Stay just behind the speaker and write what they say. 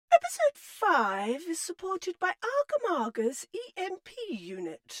Episode 5 is supported by Argamaga's EMP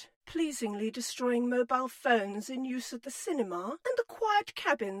unit, pleasingly destroying mobile phones in use at the cinema and the quiet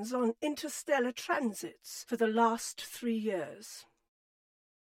cabins on interstellar transits for the last 3 years.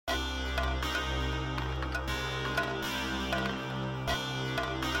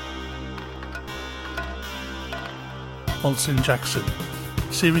 Monsoon Jackson,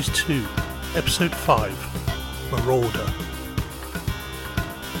 Series 2, Episode 5, Marauder.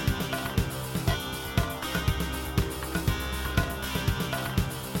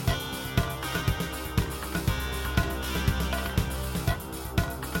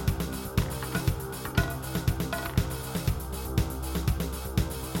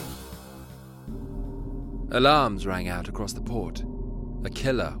 Alarms rang out across the port. A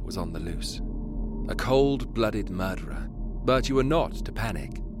killer was on the loose. A cold-blooded murderer. But you were not to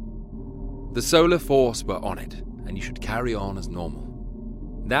panic. The Solar Force were on it, and you should carry on as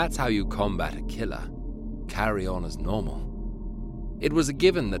normal. That's how you combat a killer. Carry on as normal. It was a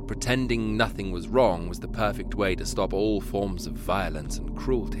given that pretending nothing was wrong was the perfect way to stop all forms of violence and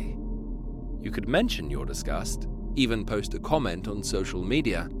cruelty. You could mention your disgust, even post a comment on social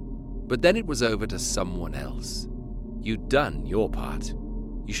media, but then it was over to someone else. You'd done your part.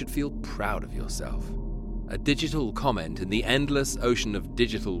 You should feel proud of yourself. A digital comment in the endless ocean of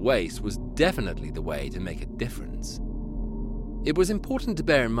digital waste was definitely the way to make a difference. It was important to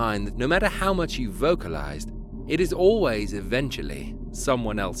bear in mind that no matter how much you vocalized, it is always eventually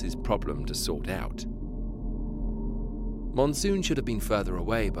someone else's problem to sort out. Monsoon should have been further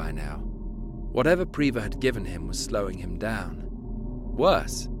away by now. Whatever Priva had given him was slowing him down.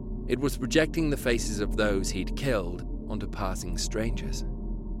 Worse, it was projecting the faces of those he'd killed onto passing strangers.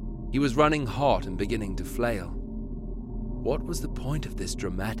 He was running hot and beginning to flail. What was the point of this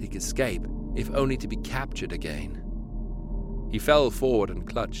dramatic escape, if only to be captured again? He fell forward and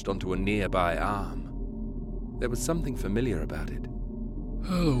clutched onto a nearby arm. There was something familiar about it.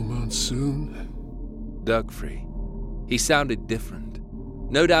 Hello, Monsoon. Dugfree. He sounded different.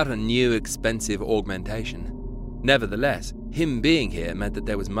 No doubt a new, expensive augmentation. Nevertheless, him being here meant that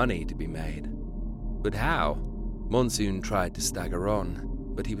there was money to be made. But how? Monsoon tried to stagger on,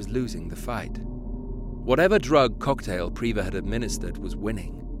 but he was losing the fight. Whatever drug cocktail Priva had administered was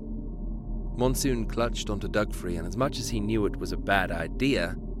winning. Monsoon clutched onto Dugfree, and as much as he knew it was a bad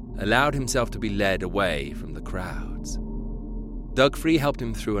idea, allowed himself to be led away from the crowds. Dugfree helped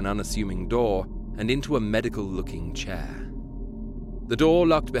him through an unassuming door and into a medical-looking chair. The door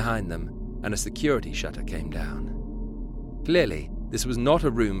locked behind them, and a security shutter came down. Clearly, this was not a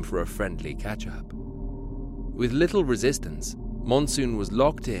room for a friendly catch-up. With little resistance, Monsoon was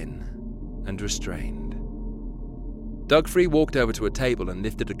locked in and restrained. Dugfree walked over to a table and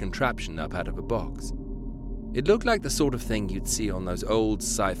lifted a contraption up out of a box. It looked like the sort of thing you'd see on those old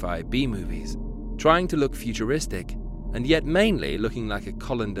sci-fi B-movies, trying to look futuristic, and yet mainly looking like a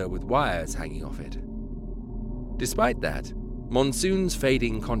colander with wires hanging off it. Despite that, Monsoon's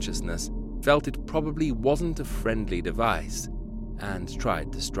fading consciousness felt it probably wasn't a friendly device, and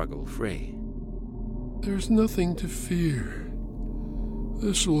tried to struggle free. There's nothing to fear.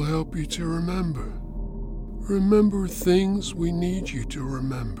 This will help you to remember. Remember things we need you to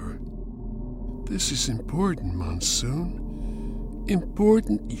remember. This is important, Monsoon.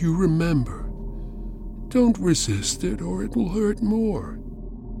 Important you remember. Don't resist it or it will hurt more.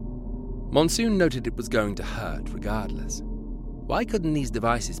 Monsoon noted it was going to hurt regardless. Why couldn't these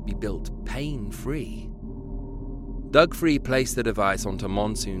devices be built pain-free? Dugfree placed the device onto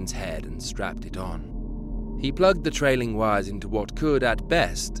Monsoon's head and strapped it on. He plugged the trailing wires into what could, at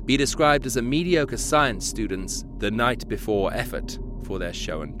best, be described as a mediocre science student's the night before effort for their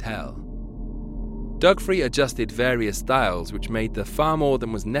show and tell. Dugfree adjusted various styles which made the far more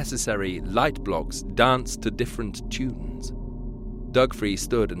than was necessary light blocks dance to different tunes. Dugfree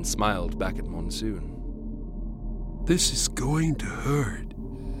stood and smiled back at Monsoon. This is going to hurt.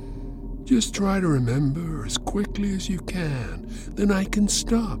 Just try to remember as quickly as you can, then I can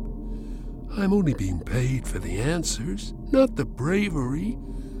stop. I'm only being paid for the answers, not the bravery.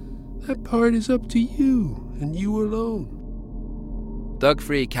 That part is up to you, and you alone.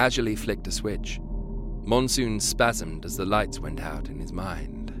 Dugfree casually flicked a switch. Monsoon spasmed as the lights went out in his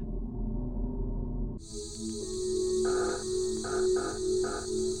mind.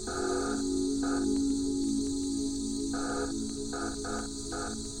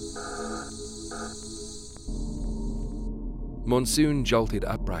 Monsoon jolted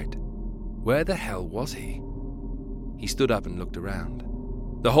upright. Where the hell was he? He stood up and looked around.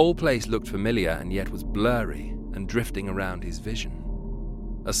 The whole place looked familiar and yet was blurry and drifting around his vision.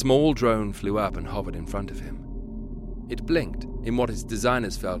 A small drone flew up and hovered in front of him. It blinked in what its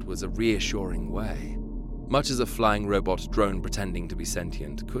designers felt was a reassuring way, much as a flying robot drone pretending to be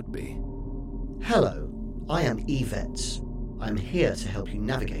sentient could be. Hello, I am Yvetz. I'm here to help you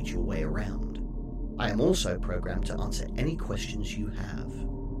navigate your way around. I am also programmed to answer any questions you have.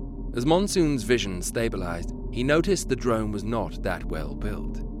 As Monsoon's vision stabilized, he noticed the drone was not that well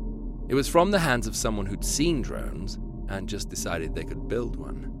built. It was from the hands of someone who'd seen drones and just decided they could build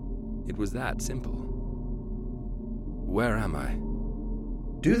one. It was that simple. Where am I?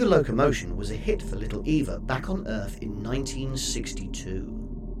 Do the Locomotion was a hit for little Eva back on Earth in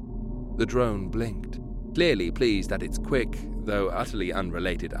 1962. The drone blinked, clearly pleased at its quick, though utterly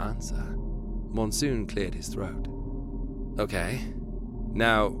unrelated answer. Monsoon cleared his throat. Okay,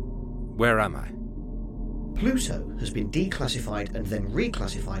 now, where am I? Pluto has been declassified and then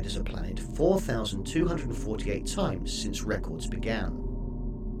reclassified as a planet 4,248 times since records began.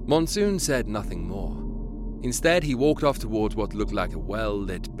 Monsoon said nothing more. Instead, he walked off towards what looked like a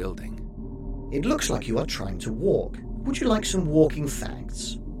well-lit building. It looks like you are trying to walk. Would you like some walking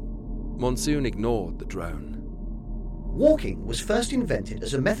facts? Monsoon ignored the drone. Walking was first invented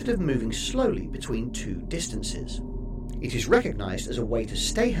as a method of moving slowly between two distances. It is recognized as a way to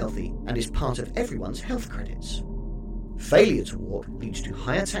stay healthy and is part of everyone's health credits. Failure to walk leads to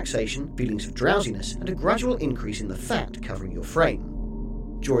higher taxation, feelings of drowsiness, and a gradual increase in the fat covering your frame.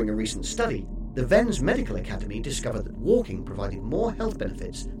 During a recent study, the Vens Medical Academy discovered that walking provided more health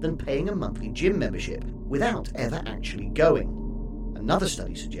benefits than paying a monthly gym membership without ever actually going. Another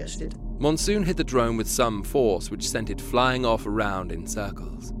study suggested... Monsoon hit the drone with some force which sent it flying off around in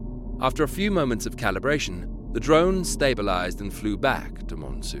circles. After a few moments of calibration, the drone stabilized and flew back to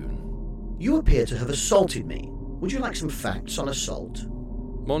Monsoon. You appear to have assaulted me. Would you like some facts on assault?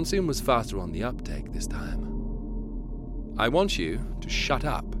 Monsoon was faster on the uptake this time. I want you to shut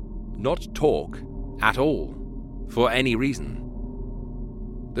up, not talk at all, for any reason.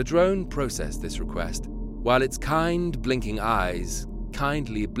 The drone processed this request, while its kind, blinking eyes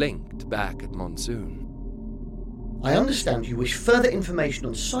kindly blinked back at Monsoon. I understand you wish further information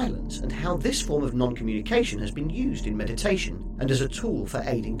on silence and how this form of non-communication has been used in meditation and as a tool for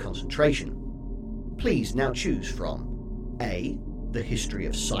aiding concentration. Please now choose from A. The history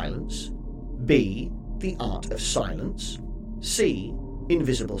of silence, B. The art of silence, C.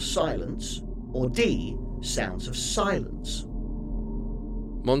 Invisible silence, or D. Sounds of silence.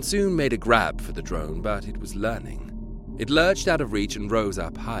 Monsoon made a grab for the drone, but it was learning. It lurched out of reach and rose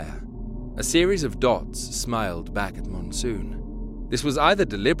up higher. A series of dots smiled back at Monsoon. This was either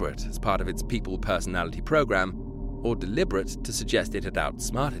deliberate as part of its people personality program, or deliberate to suggest it had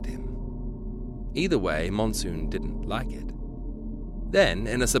outsmarted him. Either way, Monsoon didn't like it. Then,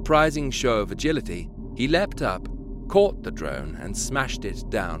 in a surprising show of agility, he leapt up, caught the drone, and smashed it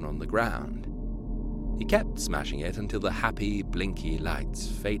down on the ground. He kept smashing it until the happy, blinky lights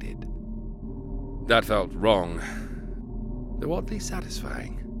faded. That felt wrong, though oddly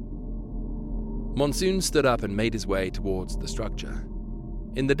satisfying. Monsoon stood up and made his way towards the structure.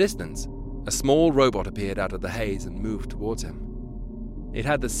 In the distance, a small robot appeared out of the haze and moved towards him. It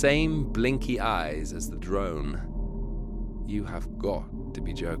had the same blinky eyes as the drone. You have got to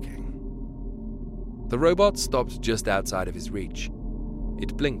be joking. The robot stopped just outside of his reach.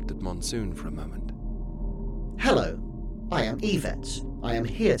 It blinked at Monsoon for a moment. Hello, I am Yvetz. I am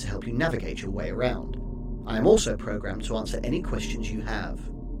here to help you navigate your way around. I am also programmed to answer any questions you have.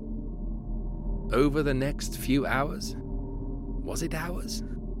 Over the next few hours? Was it hours?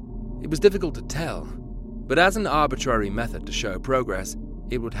 It was difficult to tell, but as an arbitrary method to show progress,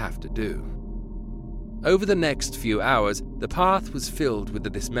 it would have to do. Over the next few hours, the path was filled with the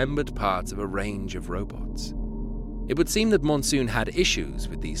dismembered parts of a range of robots. It would seem that Monsoon had issues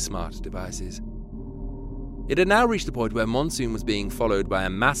with these smart devices. It had now reached a point where Monsoon was being followed by a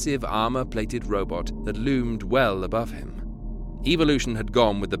massive armor-plated robot that loomed well above him. Evolution had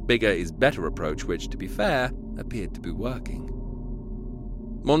gone with the bigger is better approach, which, to be fair, appeared to be working.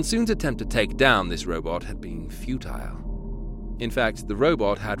 Monsoon's attempt to take down this robot had been futile. In fact, the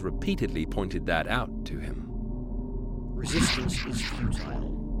robot had repeatedly pointed that out to him. Resistance is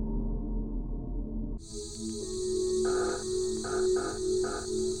futile.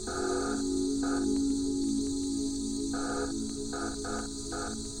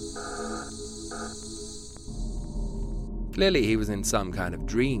 Clearly he was in some kind of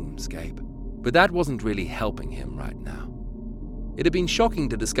dreamscape, but that wasn't really helping him right now. It had been shocking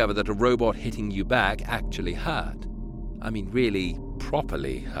to discover that a robot hitting you back actually hurt. I mean, really,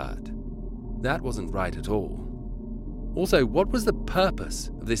 properly hurt. That wasn't right at all. Also, what was the purpose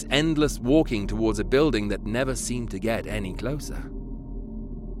of this endless walking towards a building that never seemed to get any closer?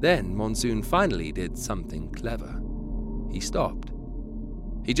 Then Monsoon finally did something clever. he stopped.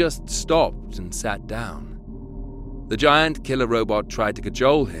 He just stopped and sat down. The giant killer robot tried to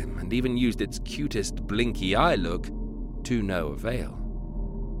cajole him and even used its cutest blinky eye look, to no avail.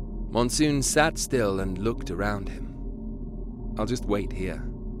 Monsoon sat still and looked around him. I'll just wait here.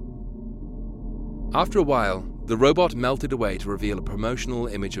 After a while, the robot melted away to reveal a promotional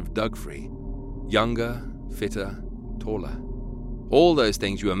image of Dugfree. Younger, fitter, taller. All those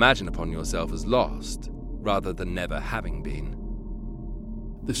things you imagine upon yourself as lost, rather than never having been.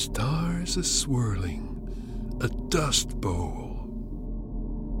 The stars are swirling, a dust bowl.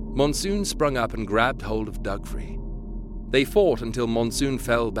 Monsoon sprung up and grabbed hold of Dugfree. They fought until Monsoon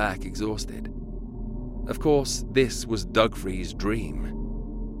fell back exhausted. Of course, this was Dugfree's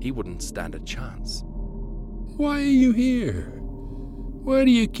dream. He wouldn't stand a chance. Why are you here? Why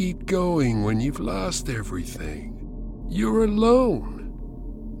do you keep going when you've lost everything? You're alone.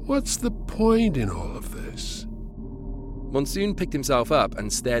 What's the point in all of this? Monsoon picked himself up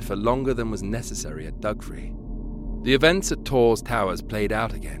and stared for longer than was necessary at Dugfree. The events at Tor's Towers played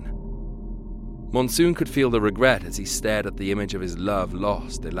out again. Monsoon could feel the regret as he stared at the image of his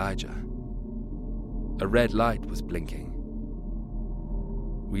love-lost Elijah. A red light was blinking.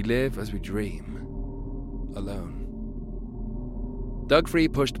 We live as we dream, alone. Dugfree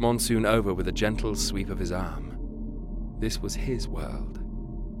pushed Monsoon over with a gentle sweep of his arm. This was his world.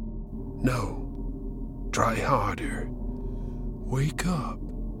 No. Try harder. Wake up.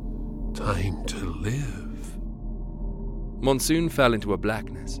 Time to live. Monsoon fell into a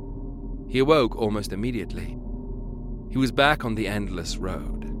blackness. He awoke almost immediately. He was back on the endless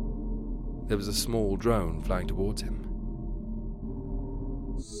road. There was a small drone flying towards him.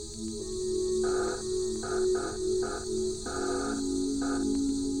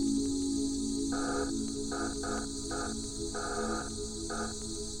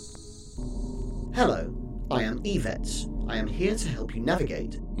 Hello, I am Evets. I am here to help you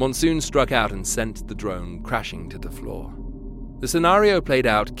navigate. Monsoon struck out and sent the drone crashing to the floor. The scenario played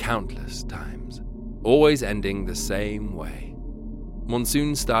out countless times, always ending the same way.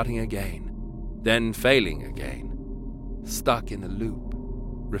 Monsoon starting again, then failing again, stuck in a loop,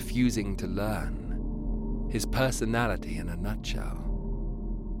 refusing to learn. His personality in a nutshell.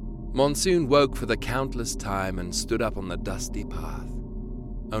 Monsoon woke for the countless time and stood up on the dusty path.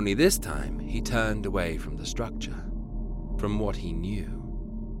 Only this time he turned away from the structure, from what he knew,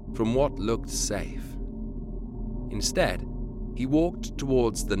 from what looked safe. Instead, he walked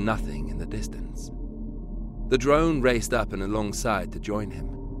towards the nothing in the distance. The drone raced up and alongside to join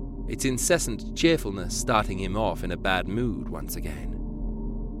him, its incessant cheerfulness starting him off in a bad mood once again.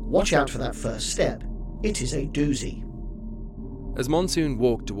 Watch out for that first step. It is a doozy. As Monsoon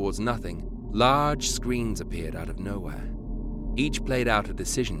walked towards nothing, large screens appeared out of nowhere. Each played out a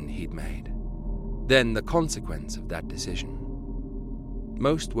decision he'd made, then the consequence of that decision.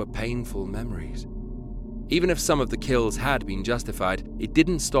 Most were painful memories. Even if some of the kills had been justified, it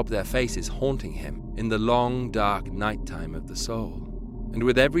didn't stop their faces haunting him in the long, dark nighttime of the soul. And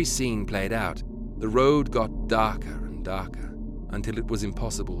with every scene played out, the road got darker and darker, until it was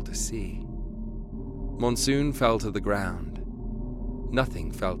impossible to see. Monsoon fell to the ground.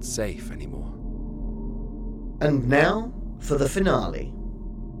 Nothing felt safe anymore. And now, for the finale.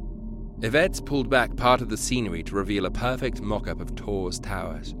 Yvette pulled back part of the scenery to reveal a perfect mock-up of Tor's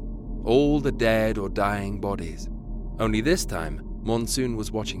Towers. All the dead or dying bodies. Only this time, Monsoon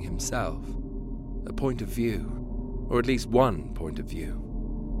was watching himself. A point of view, or at least one point of view.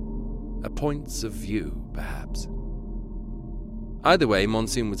 A points of view, perhaps. Either way,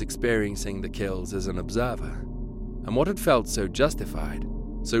 Monsoon was experiencing the kills as an observer, and what had felt so justified,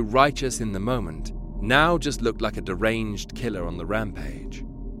 so righteous in the moment, now just looked like a deranged killer on the rampage.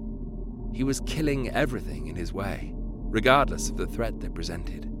 He was killing everything in his way, regardless of the threat they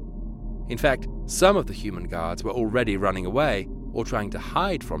presented. In fact, some of the human guards were already running away or trying to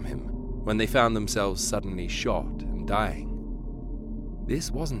hide from him when they found themselves suddenly shot and dying. This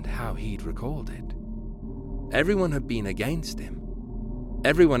wasn't how he'd recalled it. Everyone had been against him.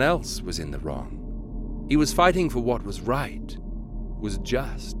 Everyone else was in the wrong. He was fighting for what was right, was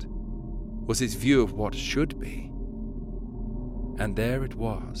just, was his view of what should be. And there it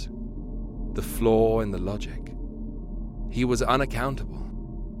was, the flaw in the logic. He was unaccountable,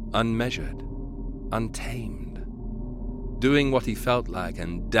 unmeasured, untamed, doing what he felt like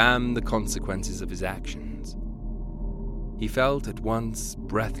and damn the consequences of his actions. He felt at once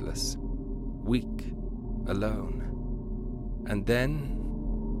breathless, weak, alone. And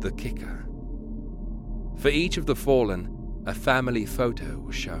then the kicker. For each of the fallen, a family photo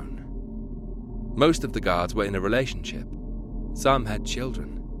was shown. Most of the guards were in a relationship. Some had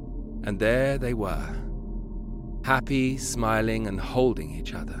children. And there they were. happy, smiling and holding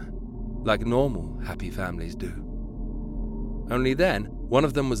each other, like normal happy families do. Only then, one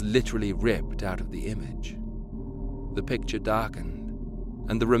of them was literally ripped out of the image. The picture darkened,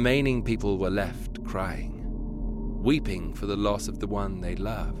 and the remaining people were left crying, weeping for the loss of the one they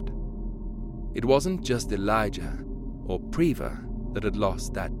loved. It wasn't just Elijah or Preva that had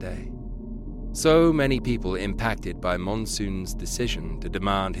lost that day. So many people impacted by Monsoon's decision to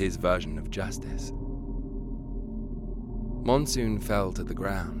demand his version of justice. Monsoon fell to the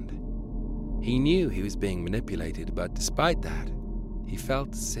ground. He knew he was being manipulated, but despite that, he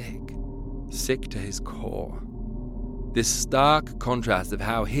felt sick to his core. This stark contrast of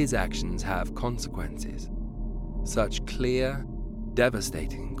how his actions have consequences. Such clear,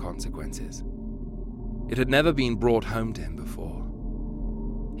 devastating consequences. It had never been brought home to him before.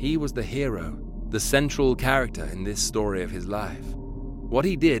 He was the hero, the central character in this story of his life. What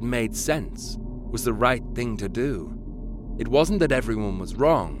he did made sense, was the right thing to do. It wasn't that everyone was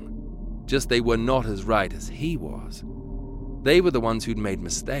wrong, just they were not as right as he was. They were the ones who'd made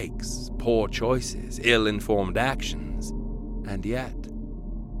mistakes, poor choices, ill-informed actions. And yet,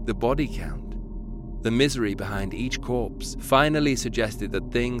 the body count, the misery behind each corpse, finally suggested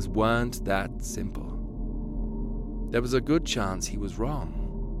that things weren't that simple. There was a good chance he was wrong.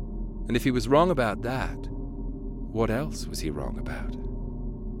 And if he was wrong about that, what else was he wrong about?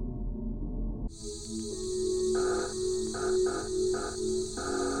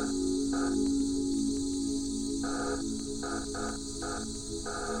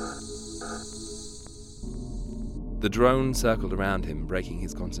 The drone circled around him, breaking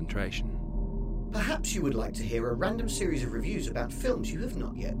his concentration. Perhaps you would like to hear a random series of reviews about films you have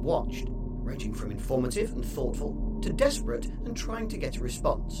not yet watched, ranging from informative and thoughtful to desperate and trying to get a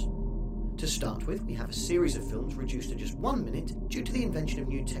response. To start with, we have a series of films reduced to just 1 minute due to the invention of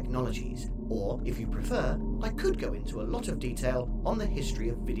new technologies, or, if you prefer, I could go into a lot of detail on the history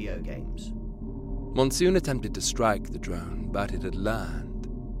of video games. Monsoon attempted to strike the drone, but it had learned.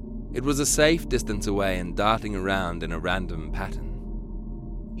 It was a safe distance away and darting around in a random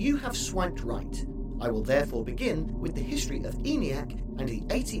pattern. You have swiped right. I will therefore begin with the history of ENIAC and the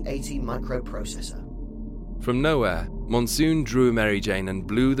 8080 microprocessor. From nowhere, Monsoon drew Mary Jane and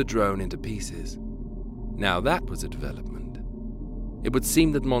blew the drone into pieces. Now that was a development. It would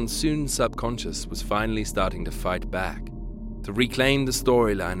seem that Monsoon's subconscious was finally starting to fight back, to reclaim the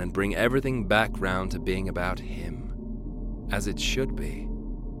storyline and bring everything back round to being about him, as it should be,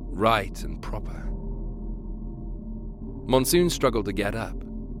 right and proper. Monsoon struggled to get up,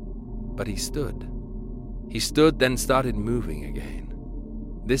 but he stood. He stood, then started moving again,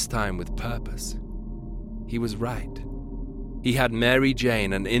 this time with purpose. He was right. He had Mary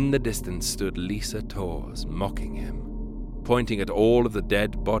Jane, and in the distance stood Lisa Torres, mocking him, pointing at all of the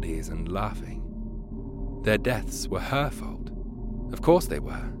dead bodies and laughing. Their deaths were her fault. Of course they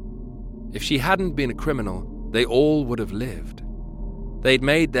were. If she hadn't been a criminal, they all would have lived. They'd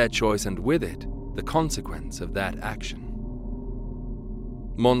made their choice, and with it, the consequence of that action.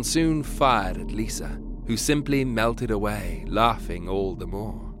 Monsoon fired at Lisa, who simply melted away, laughing all the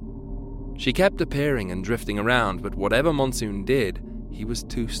more. She kept appearing and drifting around, but whatever Monsoon did, he was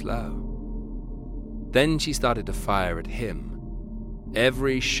too slow. Then she started to fire at him.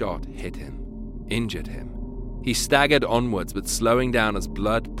 Every shot hit him, injured him. He staggered onwards, but slowing down as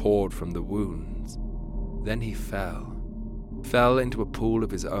blood poured from the wounds. Then he fell into a pool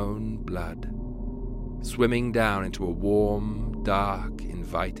of his own blood, swimming down into a warm, dark,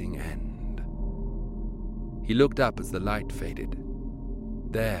 inviting end. He looked up as the light faded.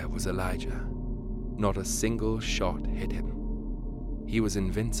 There was Elijah. Not a single shot hit him. He was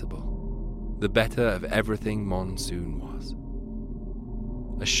invincible, the better of everything Monsoon was.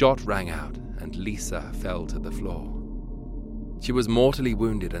 A shot rang out, and Lisa fell to the floor. She was mortally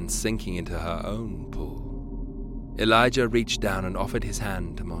wounded and sinking into her own pool. Elijah reached down and offered his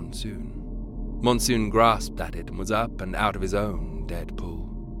hand to Monsoon. Monsoon grasped at it and was up and out of his own dead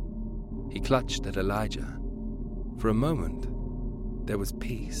pool. He clutched at Elijah. For a moment, there was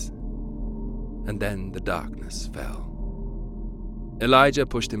peace, and then the darkness fell. Elijah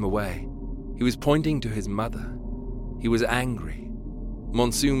pushed him away. He was pointing to his mother. He was angry.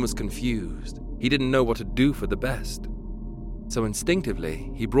 Monsoon was confused. He didn't know what to do for the best. So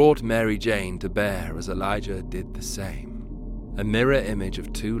instinctively, he brought Mary Jane to bear as Elijah did the same. A mirror image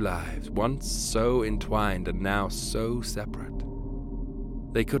of two lives, once so entwined and now so separate.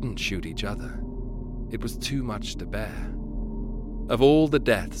 They couldn't shoot each other. It was too much to bear. Of all the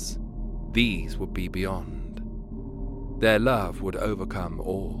deaths, these would be beyond. Their love would overcome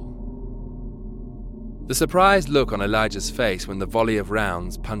all. The surprised look on Elijah's face when the volley of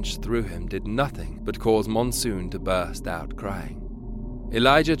rounds punched through him did nothing but cause Monsoon to burst out crying.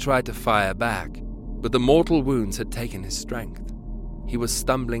 Elijah tried to fire back, but the mortal wounds had taken his strength. He was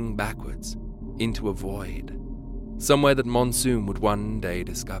stumbling backwards into a void, somewhere that Monsoon would one day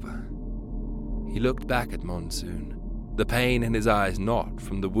discover. He looked back at Monsoon, the pain in his eyes not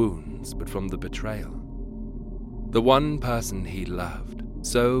from the wounds but from the betrayal. The one person he loved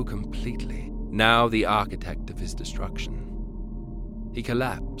so completely, now the architect of his destruction. He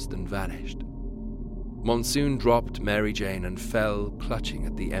collapsed and vanished. Monsoon dropped Mary Jane and fell, clutching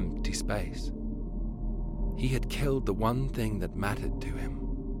at the empty space. He had killed the one thing that mattered to him.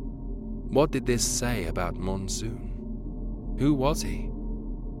 What did this say about Monsoon? Who was he?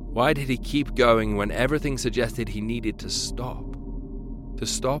 Why did he keep going when everything suggested he needed to stop? To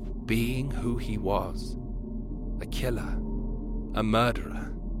stop being who he was? A killer, a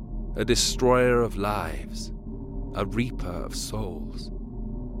murderer, a destroyer of lives, a reaper of souls.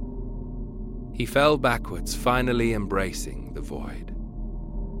 He fell backwards, finally embracing the void.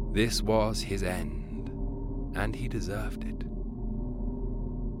 This was his end, and he deserved it.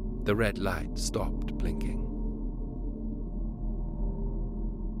 The red light stopped blinking.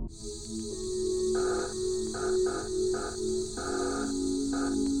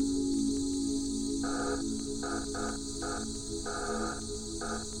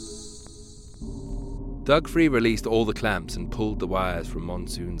 Dugfree released all the clamps and pulled the wires from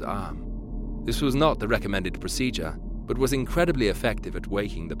Monsoon's arm. This was not the recommended procedure, but was incredibly effective at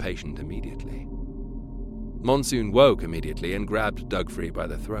waking the patient immediately. Monsoon woke immediately and grabbed Dugfree by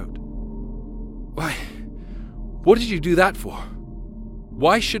the throat. "Why? What did you do that for?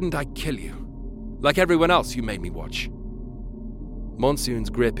 Why shouldn't I kill you? Like everyone else you made me watch." Monsoon's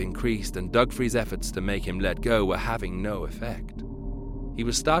grip increased and Dugfree's efforts to make him let go were having no effect. He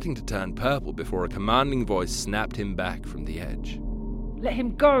was starting to turn purple before a commanding voice snapped him back from the edge. "Let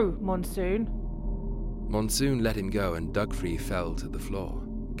him go, Monsoon." Monsoon let him go and Dugfree fell to the floor,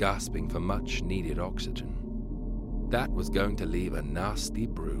 gasping for much-needed oxygen. That was going to leave a nasty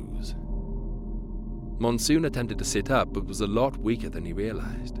bruise. Monsoon attempted to sit up, but was a lot weaker than he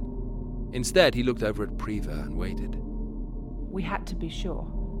realized. Instead, he looked over at Priva and waited. "We had to be sure."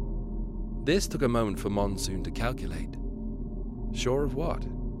 This took a moment for Monsoon to calculate. Sure of what?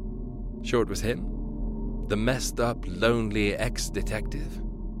 Sure it was him? The messed-up, lonely ex-detective?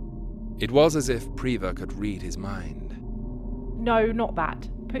 It was as if Priva could read his mind. "No, not that.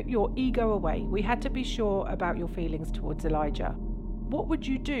 Put your ego away. We had to be sure about your feelings towards Elijah. What would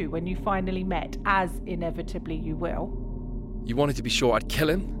you do when you finally met, as inevitably you will?" You wanted to be sure I'd kill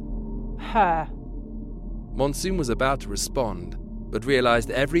him? Her. Monsoon was about to respond, but realized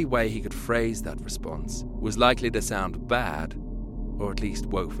every way he could phrase that response was likely to sound bad, or at least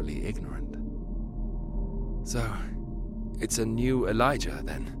woefully ignorant. So, it's a new Elijah,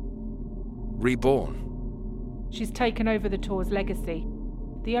 then? Reborn? She's taken over the Tor's legacy.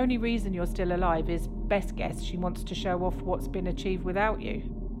 The only reason you're still alive is, best guess, she wants to show off what's been achieved without you.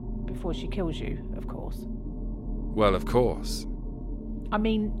 Before she kills you, of course. Well, of course. I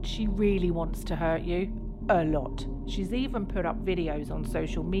mean, she really wants to hurt you. A lot. She's even put up videos on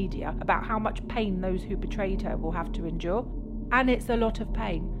social media about how much pain those who betrayed her will have to endure. And it's a lot of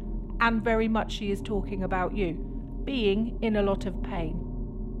pain. And very much she is talking about you. Being in a lot of pain.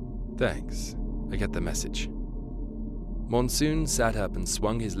 Thanks. I get the message. Monsoon sat up and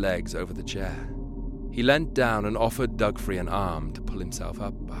swung his legs over the chair. He leant down and offered Dugfree an arm to pull himself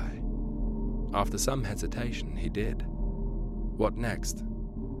up by. After some hesitation, he did. What next?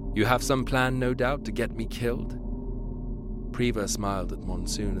 You have some plan, no doubt, to get me killed? Priva smiled at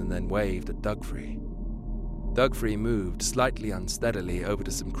Monsoon and then waved at Dugfree. Dugfree moved slightly unsteadily over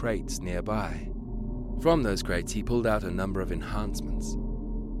to some crates nearby. From those crates, he pulled out a number of enhancements.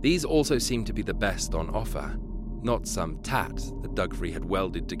 These also seemed to be the best on offer, not some tat that Dugfree had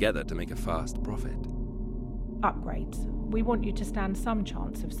welded together to make a fast profit. Upgrades. We want you to stand some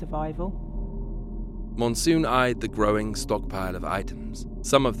chance of survival. Monsoon eyed the growing stockpile of items,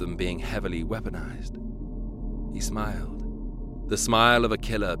 some of them being heavily weaponized. He smiled. The smile of a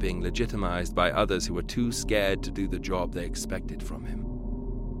killer being legitimized by others who were too scared to do the job they expected from him.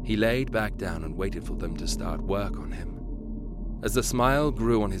 He laid back down and waited for them to start work on him. As the smile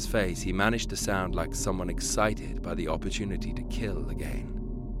grew on his face, he managed to sound like someone excited by the opportunity to kill again.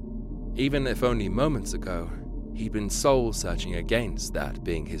 Even if only moments ago, he'd been soul-searching against that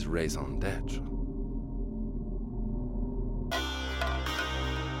being his raison d'etre.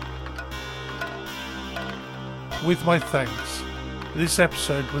 With my thanks, This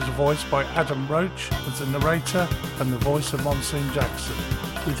episode was voiced by Adam Roach as the narrator and the voice of Monsoon Jackson,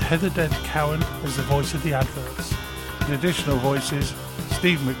 with Heather Dent Cowan as the voice of the adverts. In additional voices,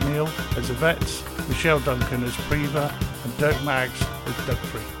 Steve McNeil as the vets, Michelle Duncan as Preva, and Dirk Maggs as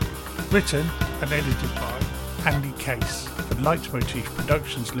Dugfrey. Written and edited by Andy Case for Leitmotif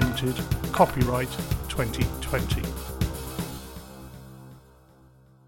Productions Limited, copyright 2020.